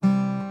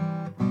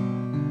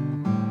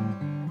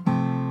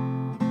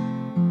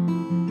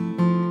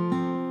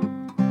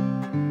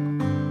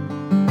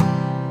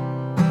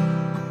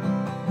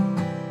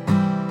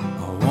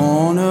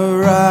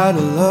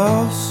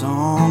a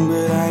song,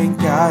 but I ain't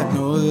got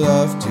no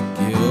love to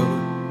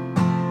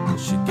give.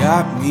 She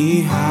got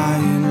me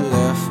high and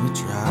left me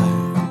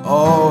dry.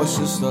 Oh, it's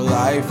just the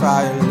life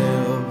I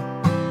live.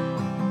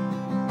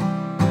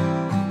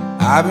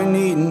 I've been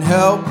needing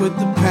help with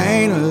the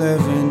pain of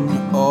living.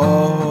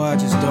 Oh, I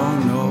just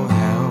don't know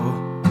how.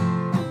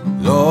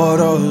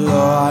 Lord, oh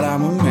Lord,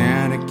 I'm a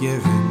man of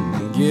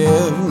giving.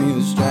 Give me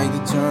the strength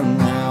to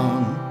turn around.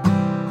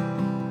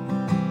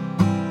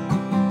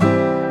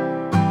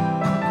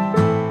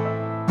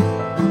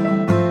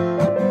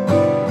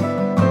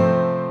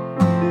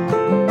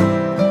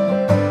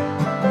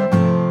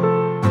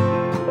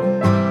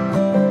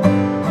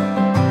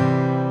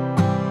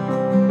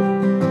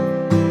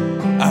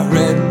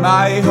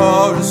 My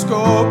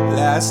horoscope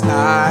last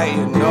night.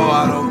 You know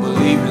I don't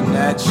believe in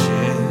that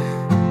shit.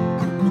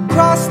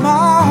 Cross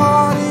my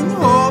heart and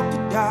hope to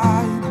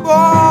die.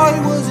 Boy,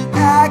 was it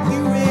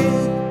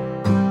accurate.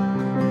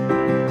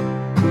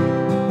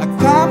 I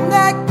climbed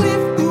that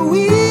cliff that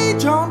we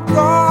jumped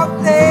off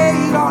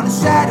late on a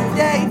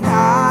Saturday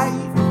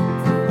night.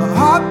 I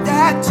hopped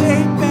that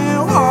tape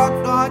and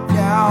walked on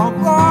down.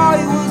 Boy,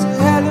 it was a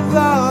hell of a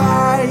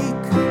hike.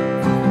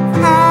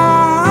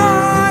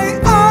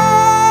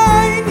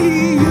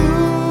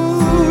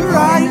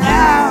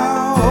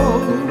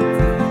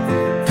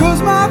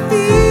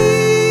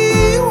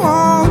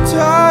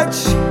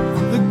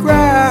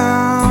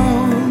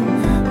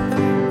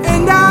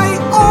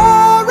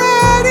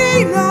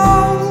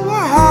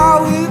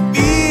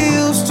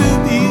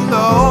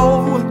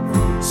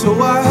 So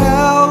I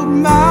held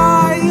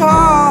my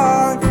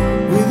heart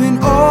with an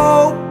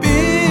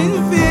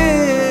open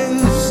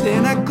fist,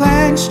 and I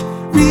clenched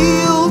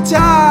real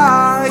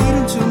tight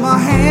until my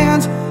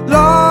hands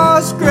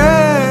lost grip.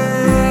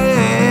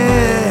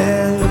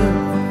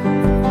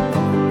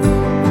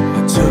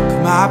 I took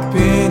my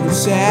pen and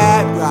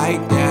sat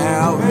right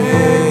down,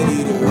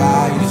 ready to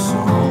write a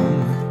song.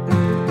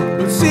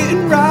 But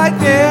sitting right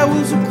there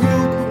was a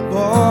group of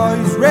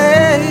boys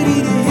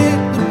ready to hit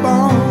the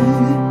bone.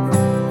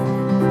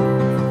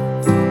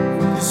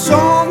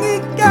 Song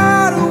it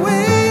got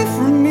away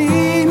from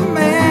me,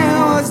 man,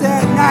 was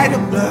that night a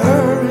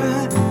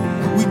blur.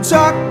 We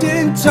talked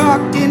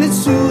and it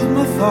soothed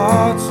my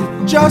thoughts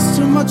with just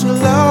too much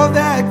love,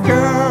 that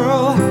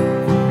girl.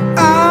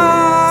 I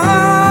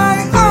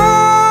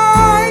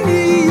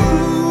need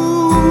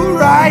you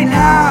right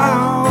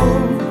now,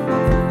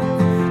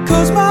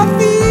 'cause my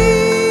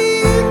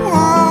feet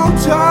won't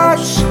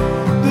touch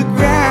the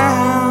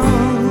ground,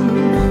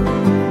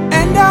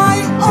 and I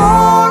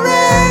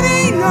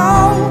already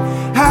know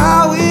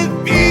how it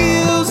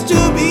feels to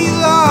be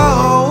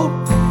low.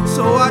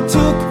 So I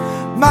took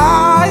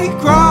my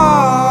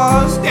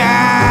cross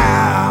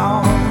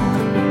down.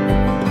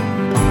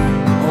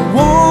 I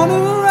wanna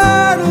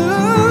write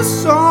a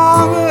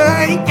song, but I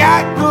ain't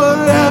got no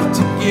love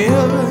to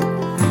give.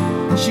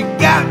 She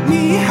got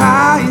me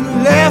high and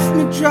left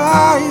me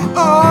dry.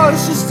 Oh,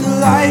 it's just the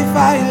life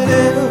I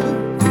live.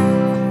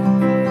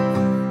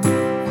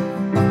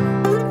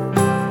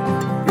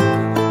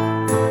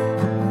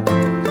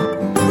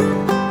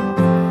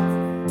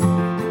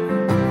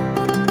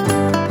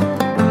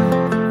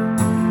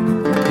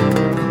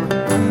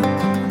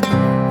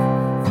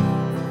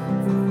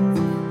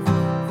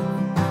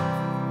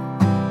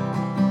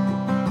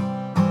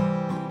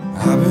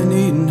 I've been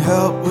needing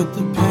help with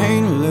the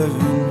pain of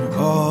living.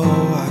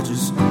 Oh, I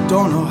just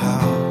don't know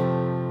how.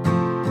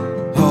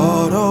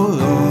 Lord, oh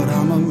Lord,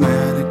 I'm a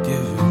man of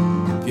giving.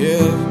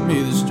 Give me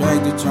the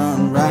strength to turn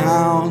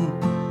around.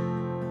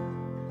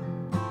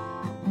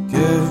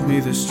 Give me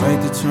the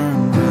strength to turn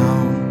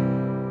around.